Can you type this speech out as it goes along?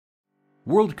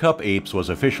WorldCupApes was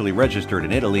officially registered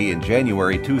in Italy in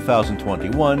January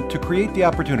 2021 to create the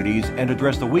opportunities and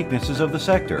address the weaknesses of the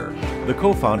sector. The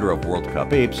co-founder of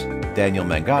WorldCupApes, Daniel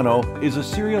Mangano, is a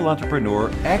serial entrepreneur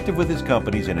active with his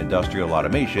companies in industrial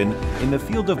automation, in the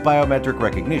field of biometric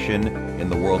recognition, in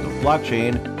the world of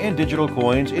blockchain, and digital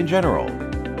coins in general.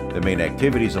 The main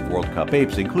activities of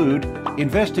WorldCupApes include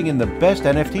investing in the best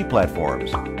NFT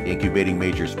platforms, incubating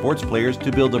major sports players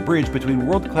to build a bridge between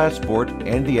world-class sport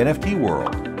and the NFT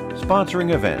world,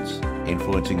 sponsoring events,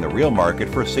 influencing the real market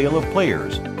for sale of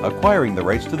players, acquiring the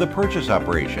rights to the purchase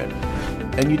operation.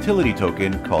 An utility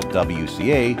token called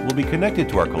WCA will be connected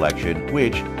to our collection,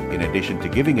 which, in addition to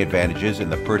giving advantages in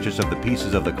the purchase of the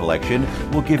pieces of the collection,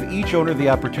 will give each owner the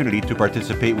opportunity to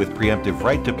participate with preemptive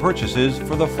right to purchases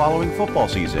for the following football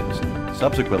seasons.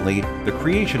 Subsequently, the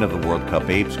creation of the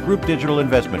WorldCupApes Group Digital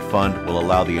Investment Fund will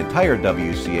allow the entire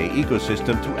WCA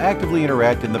ecosystem to actively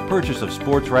interact in the purchase of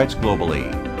sports rights globally.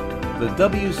 The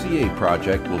WCA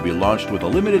project will be launched with a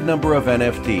limited number of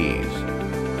NFTs.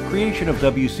 Creation of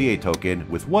WCA token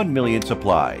with 1 million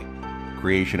supply.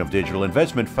 Creation of digital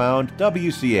investment fund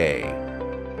WCA.